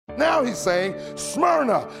Now he's saying,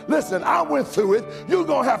 Smyrna, listen, I went through it. You're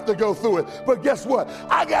going to have to go through it. But guess what?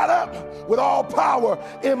 I got up with all power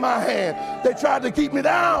in my hand. They tried to keep me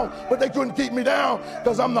down, but they couldn't keep me down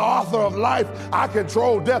because I'm the author of life. I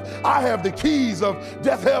control death. I have the keys of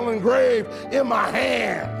death, hell, and grave in my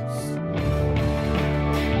hands.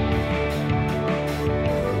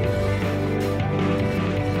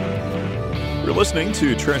 You're listening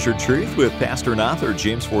to Treasured Truth with pastor and author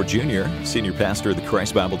James Ford Jr., senior pastor of the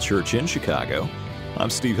Christ Bible Church in Chicago. I'm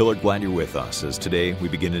Steve Hillard, glad you're with us as today we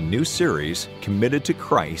begin a new series, Committed to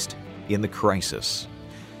Christ in the Crisis.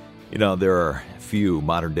 You know, there are few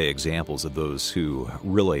modern-day examples of those who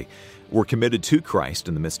really were committed to Christ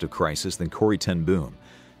in the midst of crisis than Corrie ten Boom.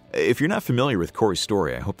 If you're not familiar with Corrie's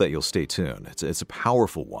story, I hope that you'll stay tuned. It's a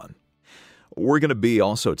powerful one. We're going to be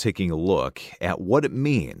also taking a look at what it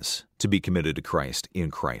means to be committed to Christ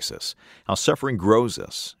in crisis, how suffering grows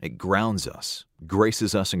us, it grounds us,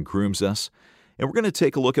 graces us, and grooms us, and we're going to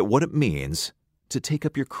take a look at what it means to take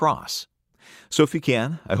up your cross. So if you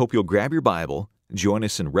can, I hope you'll grab your Bible, join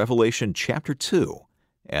us in Revelation chapter 2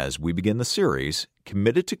 as we begin the series,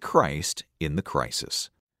 Committed to Christ in the Crisis.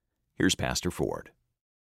 Here's Pastor Ford.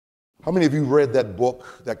 How many of you read that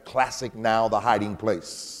book, that classic now, The Hiding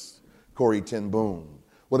Place? Corrie ten Boom.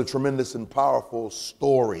 What a tremendous and powerful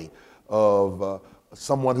story of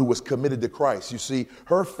someone who was committed to Christ. You see,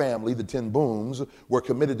 her family, the ten Booms, were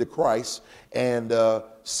committed to Christ, and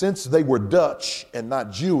since they were Dutch and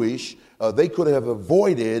not Jewish, they could have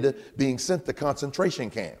avoided being sent to concentration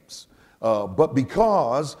camps. But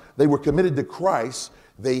because they were committed to Christ,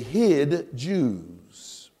 they hid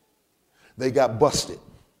Jews. They got busted.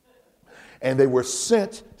 And they were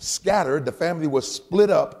sent, scattered, the family was split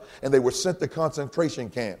up, and they were sent to concentration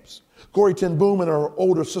camps. Corrie ten Boom and her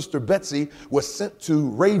older sister Betsy was sent to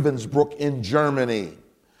Ravensbrück in Germany.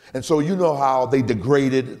 And so you know how they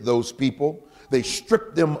degraded those people. They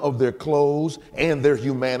stripped them of their clothes and their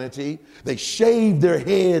humanity. They shaved their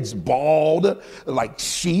heads bald like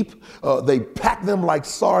sheep. They packed them like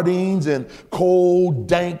sardines in cold,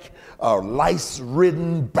 dank,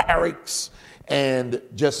 lice-ridden barracks, and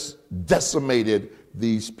just decimated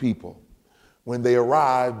these people. When they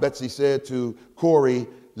arrived, Betsy said to Corrie,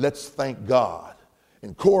 "Let's thank God."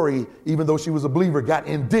 And Corrie, even though she was a believer, got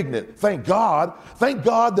indignant. Thank God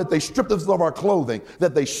that they stripped us of our clothing,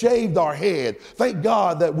 that they shaved our head. Thank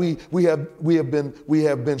God that we have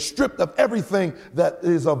been stripped of everything that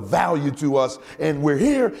is of value to us, and we're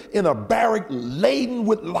here in a barrack laden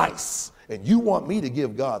with lice. And you want me to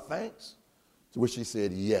give God thanks? To which she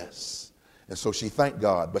said, yes. And so she thanked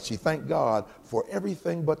God, but she thanked God for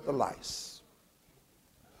everything but the lice.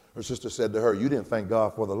 Her sister said to her, "You didn't thank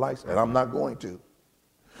God for the lice, and I'm not going to."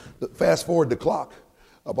 Fast forward the clock,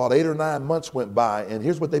 about 8 or 9 months went by, and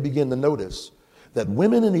here's what they began to notice, that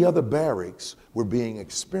women in the other barracks were being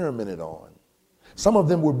experimented on. Some of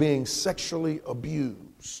them were being sexually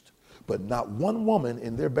abused, but not one woman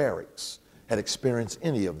in their barracks had experienced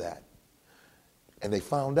any of that. And they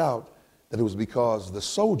found out that it was because the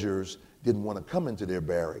soldiers didn't want to come into their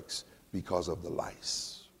barracks because of the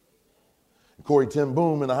lice. Corrie ten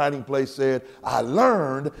Boom in The Hiding Place said, "I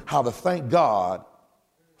learned how to thank God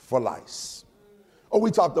for lice." Oh, we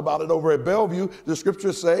talked about it over at Bellevue. The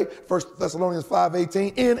scriptures say, 1 Thessalonians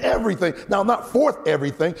 5:18, in everything. Now, not for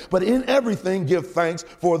everything, but in everything give thanks,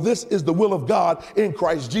 for this is the will of God in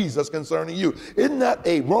Christ Jesus concerning you. Isn't that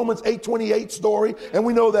a Romans 8:28 story? And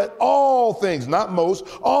we know that all things, not most,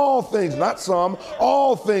 all things, not some,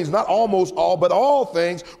 all things, not almost all, but all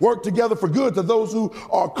things work together for good to those who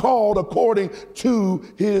are called according to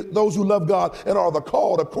those who love God and are the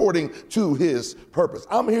called according to his purpose.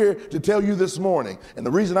 I'm here to tell you this morning, and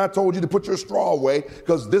the reason I told you to put your straw away,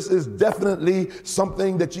 because this is definitely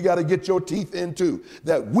something that you got to get your teeth into,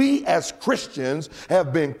 that we as Christians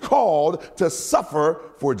have been called to suffer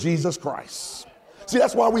for Jesus Christ. See,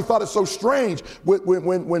 that's why we thought it so strange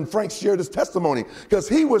when Frank shared his testimony, because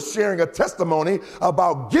he was sharing a testimony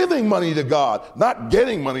about giving money to God, not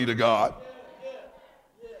getting money to God.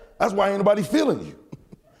 That's why ain't nobody feeling you.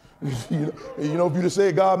 You know, if you just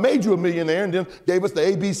said God made you a millionaire and then gave us the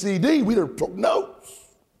ABCD, we'd have took notes.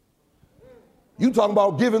 You talking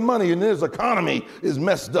about giving money and this economy is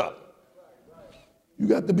messed up. You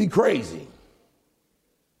got to be crazy.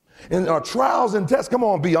 In our trials and tests, come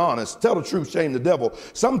on, be honest. Tell the truth, shame the devil.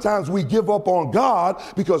 Sometimes we give up on God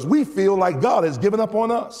because we feel like God has given up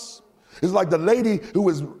on us. It's like the lady who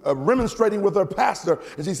was remonstrating with her pastor,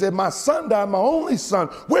 and she said, "My son died, my only son.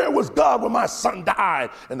 Where was God when my son died?"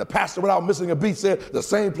 And the pastor, without missing a beat, said, "The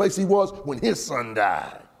same place he was when his son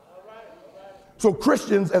died." So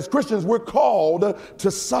as Christians, we're called to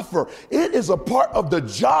suffer. It is a part of the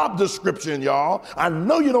job description, y'all. I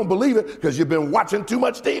know you don't believe it because you've been watching too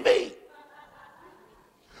much TV.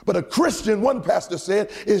 But a Christian, one pastor said,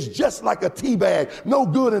 is just like a tea bag, no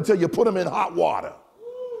good until you put them in hot water.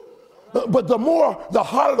 But the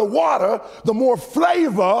hotter the water, the more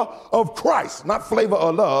flavor of Christ, not flavor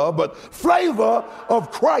of love, but flavor of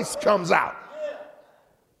Christ comes out.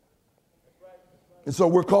 And so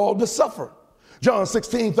we're called to suffer. John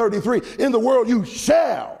 16:33, in the world you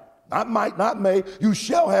shall, not might, not may, you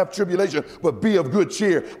shall have tribulation, but be of good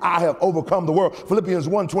cheer. I have overcome the world. Philippians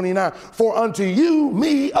 1:29, for unto you,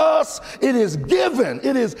 me, us, it is given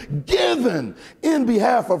in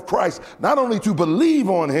behalf of Christ, not only to believe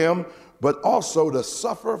on him, but also to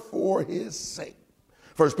suffer for his sake.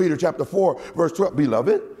 1 Peter chapter 4, verse 12,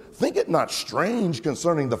 beloved, think it not strange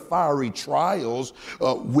concerning the fiery trials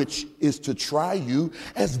which is to try you,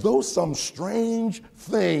 as though some strange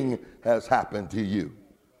thing has happened to you.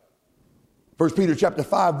 1 Peter chapter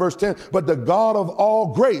 5, verse 10, but the God of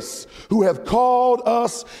all grace, who have called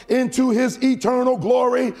us into his eternal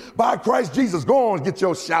glory by Christ Jesus. Go on, get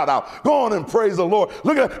your shout out. Go on and praise the Lord.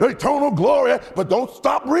 Look at the eternal glory, but don't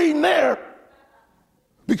stop reading there,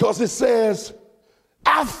 because it says,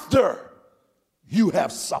 after you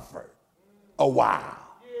have suffered a while,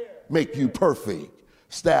 make you perfect,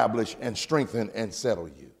 establish and strengthen and settle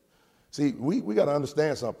you. See, we got to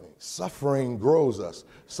understand something. Suffering grows us.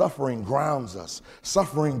 Suffering grounds us.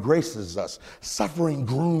 Suffering graces us. Suffering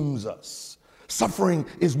grooms us. Suffering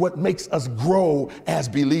is what makes us grow as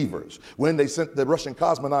believers. When they sent the Russian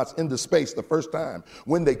cosmonauts into space the first time,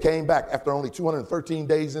 when they came back after only 213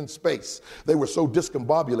 days in space, they were so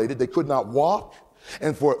discombobulated they could not walk.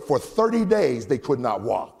 And for 30 days, they could not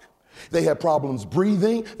walk. They had problems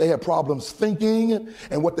breathing. They had problems thinking.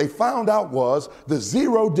 And what they found out was the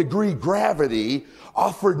 0-degree gravity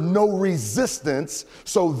offered no resistance.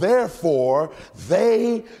 So therefore,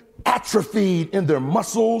 they atrophied in their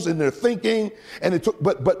muscles, in their thinking. And it took,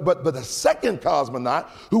 but the second cosmonaut,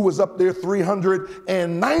 who was up there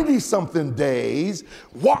 390 something days,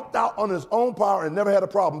 walked out on his own power and never had a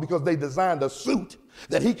problem, because they designed a suit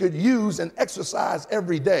that he could use and exercise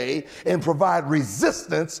every day and provide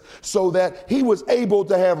resistance, so that he was able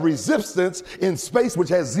to have resistance in space, which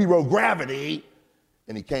has 0 gravity.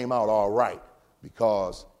 And he came out all right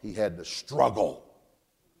because he had to struggle.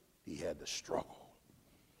 He had to struggle.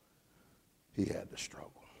 He had to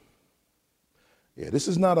struggle. Yeah, this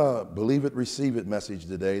is not a believe it, receive it message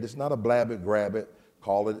today. This is not a blab it, grab it,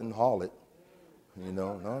 call it and haul it. You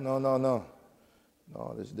know, no.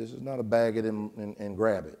 No, this is not a bag it and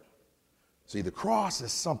grab it. See, the cross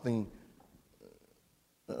is something,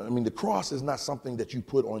 the cross is not something that you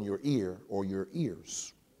put on your ear or your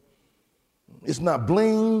ears. It's not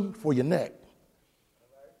bling for your neck,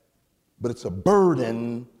 but it's a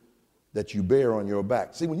burden that you bear on your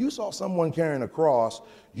back. See, when you saw someone carrying a cross,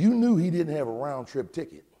 you knew he didn't have a round trip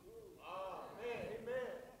ticket.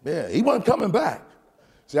 Yeah, he wasn't coming back.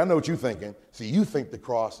 See, I know what you're thinking. See, you think the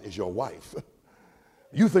cross is your wife.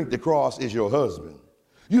 You think the cross is your husband.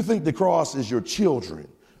 You think the cross is your children.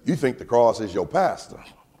 You think the cross is your pastor.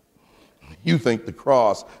 You think the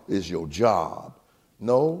cross is your job.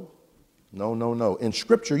 No. In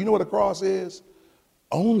Scripture, you know what a cross is?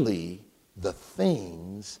 Only the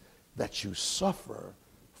things that you suffer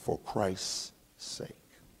for Christ's sake.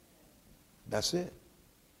 That's it.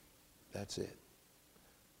 That's it.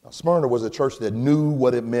 Now, Smyrna was a church that knew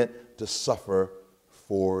what it meant to suffer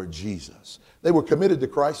for Jesus. They were committed to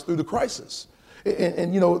Christ through the crisis.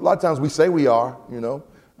 And a lot of times we say we are,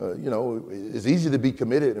 it's easy to be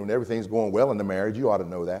committed when everything's going well in the marriage. You ought to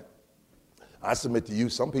know that. I submit to you,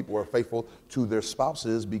 some people are faithful to their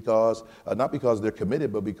spouses because, not because they're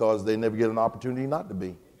committed, but because they never get an opportunity not to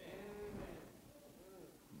be.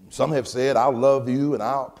 Some have said, I'll love you and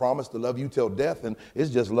I'll promise to love you till death, and it's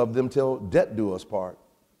just love them till death do us part.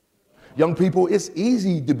 Young people, it's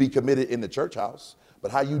easy to be committed in the church house,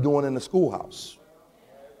 but how you doing in the schoolhouse?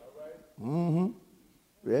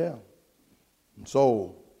 Yeah. And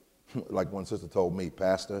so, like one sister told me,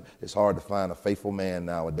 Pastor, it's hard to find a faithful man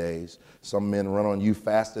nowadays. Some men run on you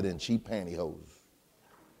faster than cheap pantyhose.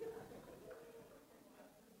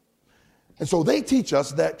 And so they teach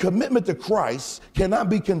us that commitment to Christ cannot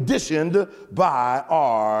be conditioned by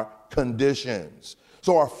our conditions.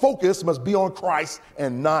 So our focus must be on Christ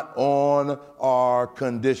and not on our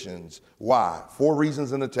conditions. Why? 4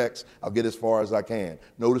 reasons in the text. I'll get as far as I can.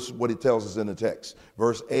 Notice what it tells us in the text.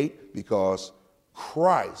 Verse 8, because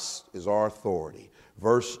Christ is our authority.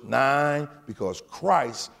 Verse 9, because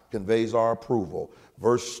Christ conveys our approval.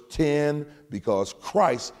 Verse 10, because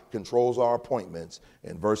Christ controls our appointments.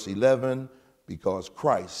 And verse 11, because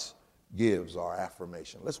Christ gives our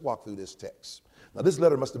affirmation. Let's walk through this text. Now, this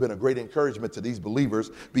letter must have been a great encouragement to these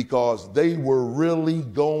believers because they were really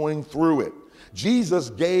going through it. Jesus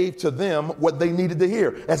gave to them what they needed to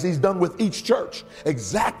hear, as he's done with each church.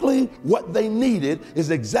 Exactly what they needed is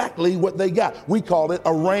exactly what they got. We call it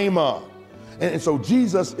a rhema. And so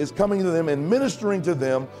Jesus is coming to them and ministering to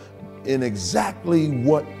them in exactly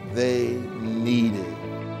what they needed.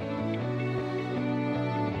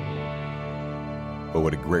 But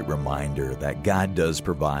what a great reminder that God does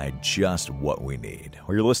provide just what we need.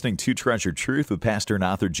 Well, you're listening to Treasured Truth with pastor and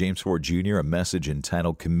author James Ford Jr., a message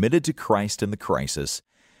entitled Committed to Christ in the Crisis.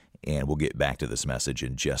 And we'll get back to this message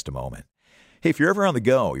in just a moment. Hey, if you're ever on the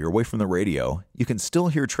go, you're away from the radio, you can still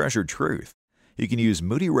hear Treasured Truth. You can use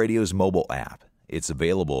Moody Radio's mobile app. It's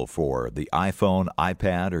available for the iPhone,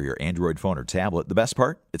 iPad, or your Android phone or tablet. The best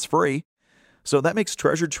part, it's free. So that makes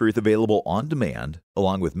Treasured Truth available on demand,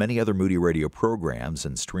 along with many other Moody Radio programs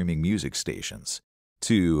and streaming music stations.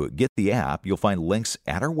 To get the app, you'll find links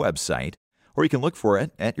at our website, or you can look for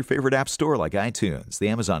it at your favorite app store like iTunes, the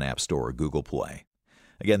Amazon App Store, or Google Play.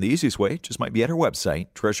 Again, the easiest way just might be at our website,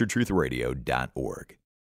 treasuredtruthradio.org.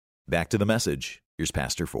 Back to the message. Here's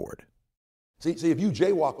Pastor Ford. See, if you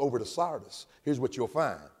jaywalk over to Sardis, here's what you'll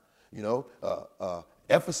find.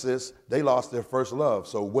 Ephesus, they lost their first love.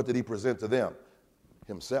 So what did he present to them?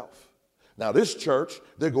 Himself. Now this church,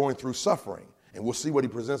 they're going through suffering, and we'll see what he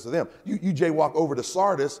presents to them. You jaywalk over to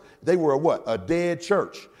Sardis, they were a dead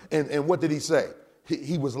church. And what did he say?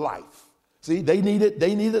 He was life. See, they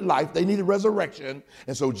needed life, they needed resurrection.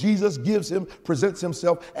 And so Jesus presents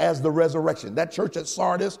himself as the resurrection. That church at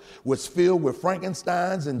Sardis was filled with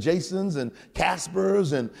Frankensteins and Jasons and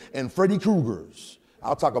Caspers and Freddy Kruegers.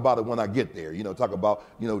 I'll talk about it when I get there. Talk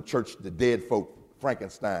about, church, the dead folk,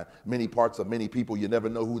 Frankenstein, many parts of many people, you never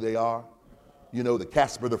know who they are. The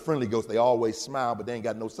Casper, the friendly ghost, they always smile, but they ain't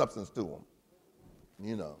got no substance to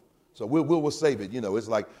them. So we'll save it. It's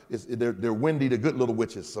like they're Wendy, the good little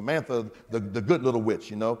witches, Samantha, the good little witch.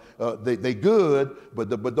 They good,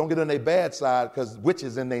 but don't get on their bad side because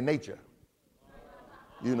witches in their nature.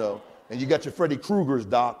 And you got your Freddy Kruegers,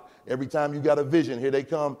 Doc. Every time you got a vision, here they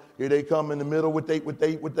come in the middle with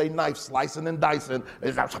they knife slicing and dicing.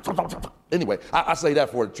 Anyway, I say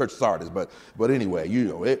that for the church Sardis, but anyway,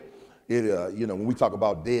 when we talk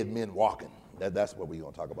about dead men walking, that's what we're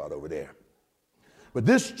gonna talk about over there. But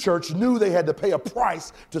this church knew they had to pay a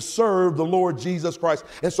price to serve the Lord Jesus Christ.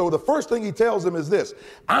 And so the first thing he tells them is this: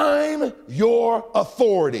 I'm your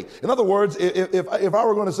authority. In other words, if I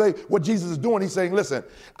were going to say what Jesus is doing, he's saying, listen,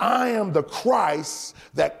 I am the Christ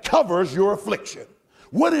that covers your affliction.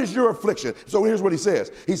 What is your affliction? So here's what he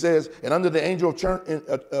says. He says, and under the angel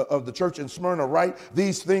of the church in Smyrna write,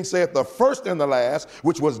 these things saith the first and the last,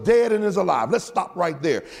 which was dead and is alive. Let's stop right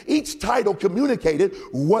there. Each title communicated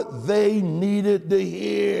what they needed to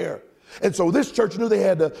hear. And so this church knew they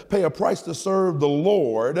had to pay a price to serve the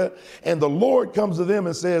Lord. And the Lord comes to them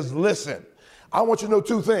and says, listen, I want you to know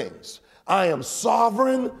two things. I am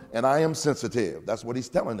sovereign and I am sensitive. That's what he's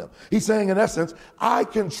telling them. He's saying, in essence, I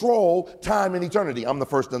control time and eternity. I'm the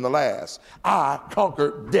first and the last. I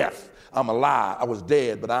conquered death. I'm alive. I was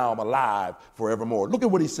dead, but now I'm alive forevermore. Look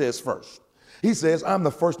at what he says first. He says, I'm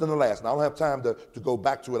the first and the last. Now, I don't have time to go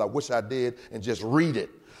back to it. I wish I did and just read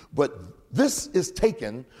it. But this is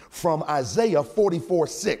taken from Isaiah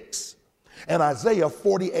 44:6. And Isaiah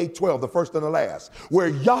 48:12, the first and the last, where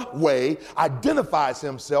Yahweh identifies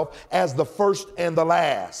himself as the first and the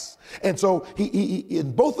last. And so he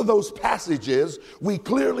in both of those passages, we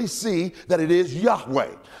clearly see that it is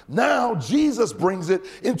Yahweh. Now Jesus brings it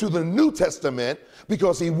into the New Testament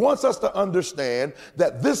because he wants us to understand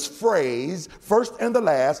that this phrase, first and the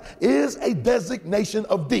last, is a designation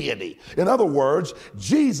of deity. In other words,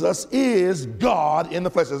 Jesus is God in the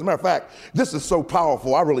flesh. As a matter of fact, this is so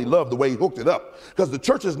powerful. I really love the way he hooked it up because the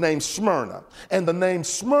church is named Smyrna. And the name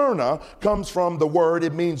Smyrna comes from the word,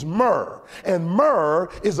 it means myrrh. And myrrh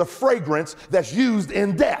is a fragrance that's used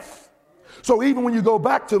in death. So even when you go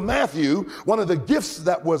back to Matthew, one of the gifts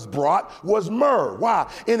that was brought was myrrh.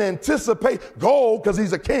 Why? In anticipation, gold because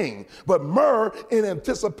he's a king, but myrrh in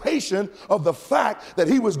anticipation of the fact that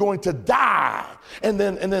he was going to die. And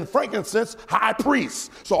then frankincense, high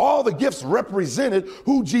priest. So all the gifts represented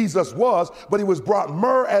who Jesus was, but he was brought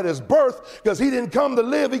myrrh at his birth because he didn't come to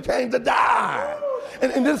live, he came to die.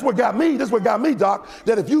 And this is what got me, Doc,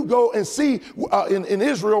 that if you go and see in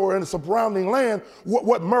Israel or in the surrounding land,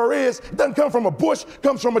 what myrrh is, it doesn't come from a bush, it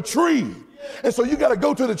comes from a tree. And so you got to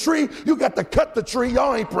go to the tree. You got to cut the tree.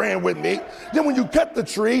 Y'all ain't praying with me. Then when you cut the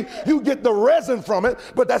tree, you get the resin from it,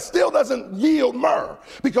 but that still doesn't yield myrrh,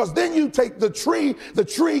 because then you take the tree,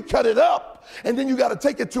 cut it up, and then you got to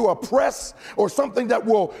take it to a press or something that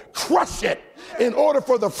will crush it in order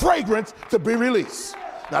for the fragrance to be released.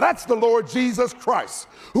 Now that's the Lord Jesus Christ,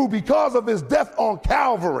 who because of his death on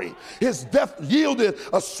Calvary, his death yielded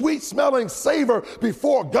a sweet smelling savor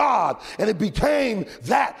before God, and it became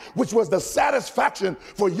that which was the satisfaction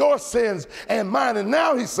for your sins and mine. And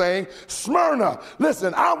now he's saying, Smyrna,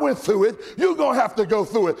 listen, I went through it. You're going to have to go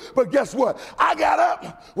through it. But guess what? I got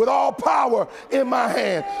up with all power in my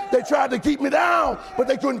hand. They tried to keep me down, but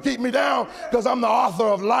they couldn't keep me down, because I'm the author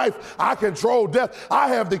of life. I control death. I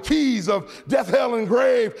have the keys of death, hell, and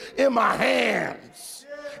grave in my hands.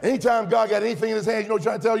 Anytime God got anything in his hands, you know what I'm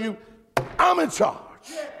trying to tell you? I'm in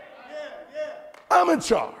charge. I'm in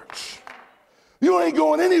charge. You ain't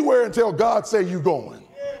going anywhere until God say you're going.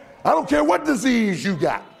 I don't care what disease you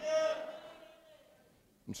got.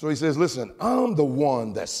 And so he says, listen, I'm the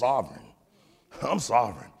one that's sovereign. I'm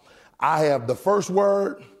sovereign. I have the first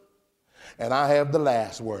word and I have the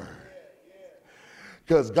last word.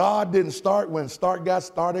 Because God didn't start when start got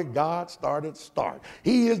started. God started start.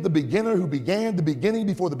 He is the beginner who began the beginning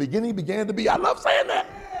before the beginning began to be. I love saying that.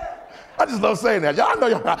 I just love saying that. Y'all know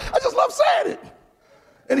I just love saying it.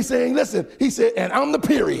 And he's saying, listen, he said, and I'm the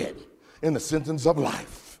period in the sentence of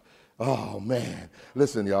life. Oh, man.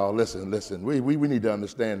 Listen, y'all, listen. We need to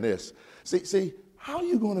understand this. See, how are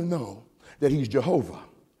you going to know that he's Jehovah,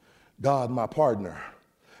 God, my partner,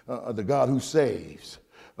 the God who saves,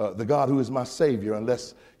 the God who is my Savior,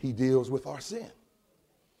 unless he deals with our sin?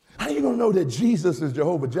 How are you going to know that Jesus is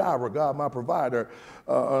Jehovah Jireh, God my provider,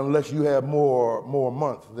 unless you have more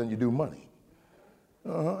month than you do money?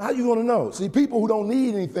 How are you going to know? See, people who don't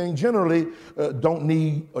need anything generally don't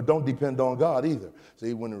need or don't depend on God either.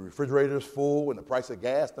 See, when the refrigerator's full, when the price of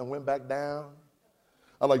gas done went back down.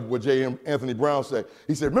 I like what J. Anthony Brown said.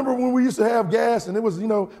 He said, remember when we used to have gas and it was,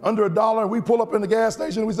 under $1, and we pull up in the gas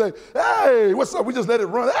station and we say, hey, what's up? We just let it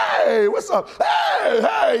run. Hey, what's up?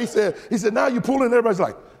 Hey. He said, now you pull in, everybody's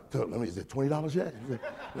like, is it $20 yet?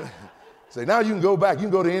 Say, now you can go back. You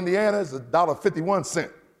can go to Indiana. It's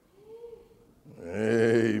 $1.51.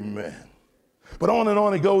 Amen. But on and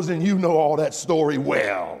on it goes, and you know all that story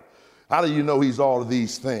well. How do you know he's all of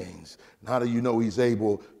these things? And how do you know he's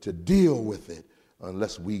able to deal with it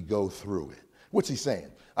unless we go through it? What's he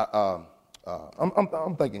saying? I'm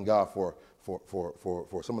thanking God for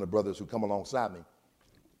some of the brothers who come alongside me.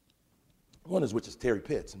 One is which is Terry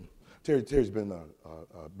Pitts, and Terry's been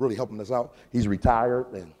really helping us out. He's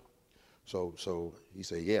retired, and so he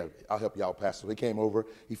said, yeah, I'll help you out, Pastor. So he came over.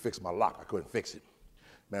 He fixed my lock. I couldn't fix it.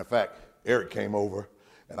 Matter of fact, Eric came over,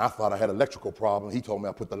 and I thought I had an electrical problem. He told me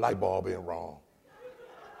I put the light bulb in wrong.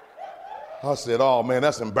 I said, oh, man,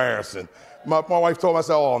 that's embarrassing. My wife told me, I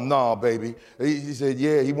said, oh, no, baby. He said,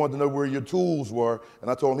 yeah, he wanted to know where your tools were. And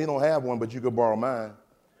I told him he don't have one, but you could borrow mine.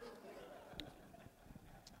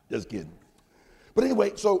 Just kidding. But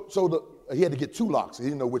anyway, so he had to get 2 locks. He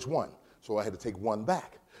didn't know which one. So I had to take one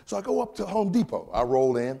back. So I go up to Home Depot. I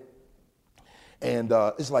roll in. And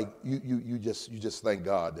it's like you just thank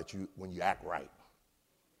God that when you act right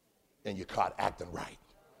and you're caught acting right.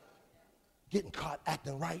 Getting caught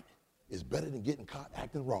acting right is better than getting caught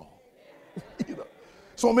acting wrong.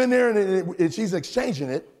 So I'm in there, and she's exchanging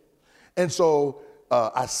it. And so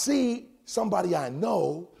I see somebody I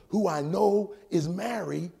know who I know is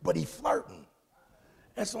married, but he flirting.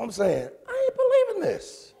 And so I'm saying, I ain't believing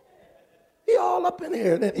this. He all up in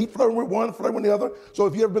here. And he flirting with one, flirting with the other. So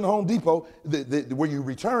if you ever been to Home Depot, where you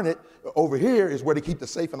return it, over here is where they keep the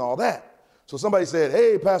safe and all that. So somebody said,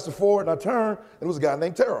 hey, Pastor Ford, and I turned, and it was a guy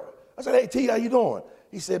named Terrell. I said, hey, T, how you doing?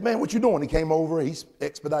 He said, man, what you doing? He came over, he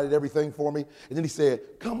expedited everything for me. And then he said,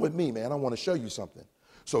 come with me, man. I want to show you something.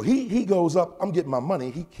 So he goes up, I'm getting my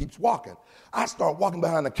money. He keeps walking. I start walking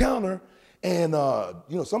behind the counter, and,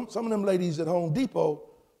 some of them ladies at Home Depot,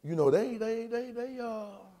 they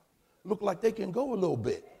look like they can go a little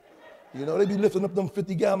bit. They be lifting up them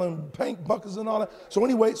 50-gallon paint buckets and all that. So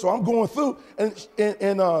anyway, I'm going through, and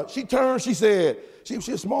she turned, she said, she's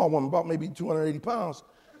a small woman, about maybe 280 pounds.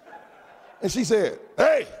 And she said,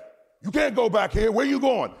 hey, you can't go back here. Where you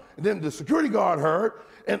going? And then the security guard heard,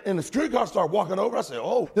 and the security guard started walking over. I said,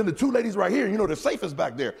 oh. Then the 2 ladies right here, the safe is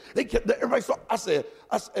back there. Everybody saw. I said,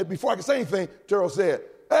 before I could say anything, Terrell said,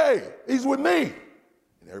 hey, he's with me.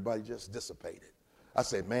 And everybody just dissipated. I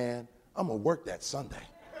said, man, I'm going to work that Sunday.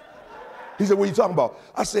 He said, what are you talking about?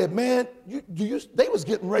 I said, man, they was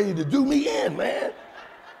getting ready to do me in, man.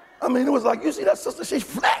 I mean, it was like, you see that sister, she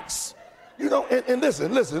flex. You know, and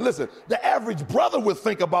listen. The average brother would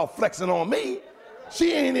think about flexing on me.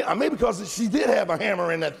 She ain't, maybe because she did have a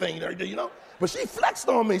hammer in that thing there, you know, but she flexed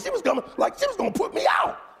on me. She was going to put me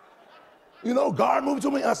out. You know, God moved to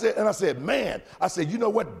me. I said, man, you know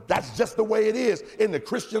what? That's just the way it is in the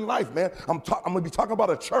Christian life, man. I'm going to be talking about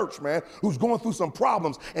a church, man, who's going through some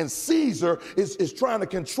problems, and Caesar is trying to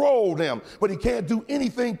control them, but he can't do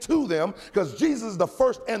anything to them because Jesus is the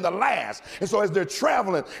first and the last. And so as they're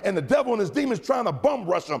traveling and the devil and his demons trying to bum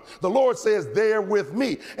rush them, the Lord says, they're with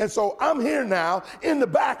me. And so I'm here now in the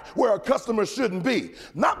back where a customer shouldn't be,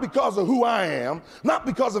 not because of who I am, not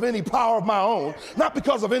because of any power of my own, not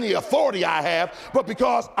because of any authority I have, but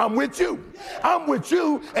because I'm with you. I'm with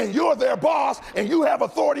you, and you're their boss, and you have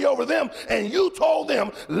authority over them, and you told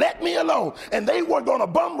them, let me alone. And they weren't going to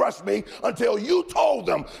bum rush me until you told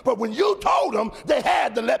them. But when you told them, they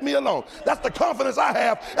had to let me alone. That's the confidence I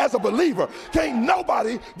have as a believer. Can't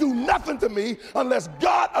nobody do nothing to me unless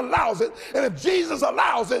God allows it. And if Jesus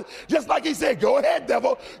allows it, just like he said, go ahead,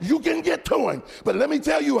 devil, you can get to him. But let me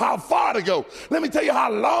tell you how far to go. Let me tell you how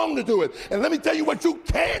long to do it. And let me tell you what you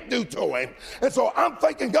can't do to him. And so I'm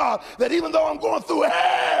thanking God that even though I'm going through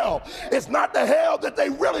hell, it's not the hell that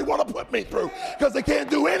they really want to put me through, because they can't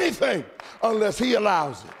do anything unless he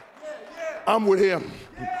allows it. I'm with him.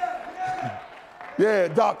 Yeah,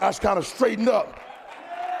 Doc, I kind of straightened up.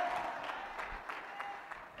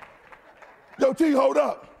 Yo, T, hold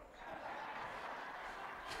up.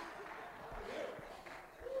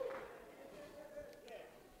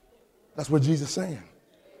 That's what Jesus is saying.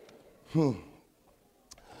 Look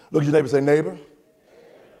at your neighbor and say, neighbor,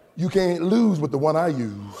 you can't lose with the one I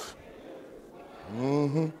use.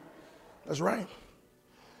 That's right.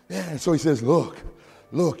 Yeah, and so he says, look,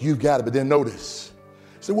 you've got it, but then notice.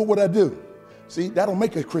 So what would I do? See, that'll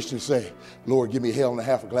make a Christian say, Lord, give me hell and a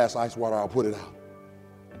half a glass of ice water, I'll put it out.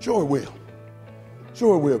 Sure it will.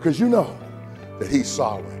 Sure it will, because you know that he's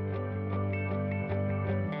sovereign.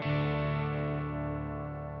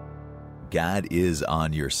 God is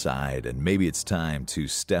on your side, and maybe it's time to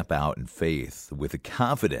step out in faith with the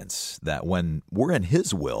confidence that when we're in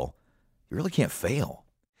His will, you really can't fail.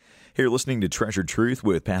 Here, listening to Treasured Truth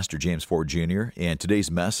with Pastor James Ford Jr., and today's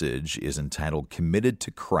message is entitled Committed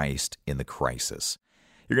to Christ in the Crisis.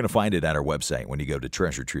 You're going to find it at our website when you go to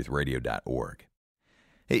treasuredtruthradio.org.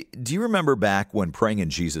 Hey, do you remember back when praying in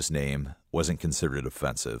Jesus' name wasn't considered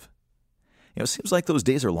offensive? It seems like those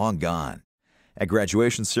days are long gone. At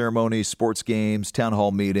graduation ceremonies, sports games, town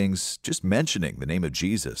hall meetings, just mentioning the name of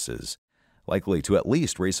Jesus is likely to at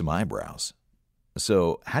least raise some eyebrows.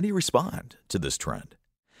 So how do you respond to this trend?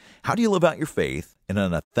 How do you live out your faith in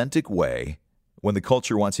an authentic way when the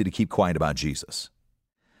culture wants you to keep quiet about Jesus?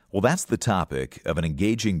 Well, that's the topic of an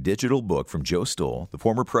engaging digital book from Joe Stoll, the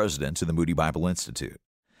former president of the Moody Bible Institute.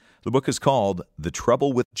 The book is called The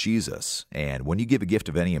Trouble with Jesus, and when you give a gift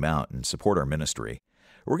of any amount and support our ministry,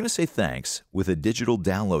 we're going to say thanks with a digital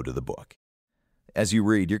download of the book. As you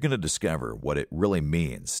read, you're going to discover what it really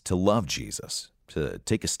means to love Jesus, to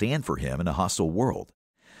take a stand for Him in a hostile world.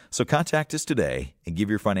 So contact us today and give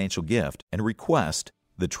your financial gift and request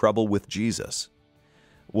The Trouble with Jesus.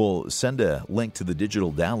 We'll send a link to the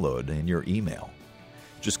digital download in your email.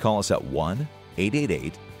 Just call us at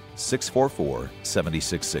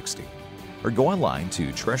 1-888-644-7660 or go online to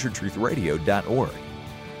treasuredtruthradio.org.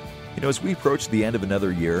 As we approach the end of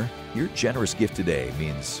another year, your generous gift today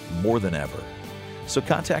means more than ever. So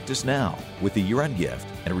contact us now with the year-end gift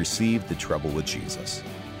and receive The Trouble with Jesus.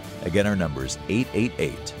 Again, our number is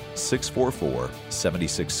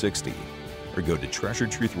 888-644-7660 or go to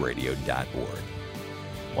treasuredtruthradio.org.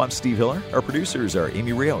 Well, I'm Steve Hiller. Our producers are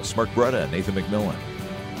Amy Rios, Mark Brutta, and Nathan McMillan.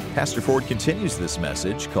 Pastor Ford continues this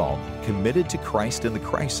message called Committed to Christ in the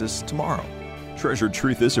Crisis tomorrow. Treasured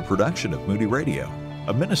Truth is a production of Moody Radio,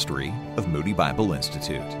 a ministry of Moody Bible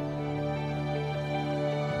Institute.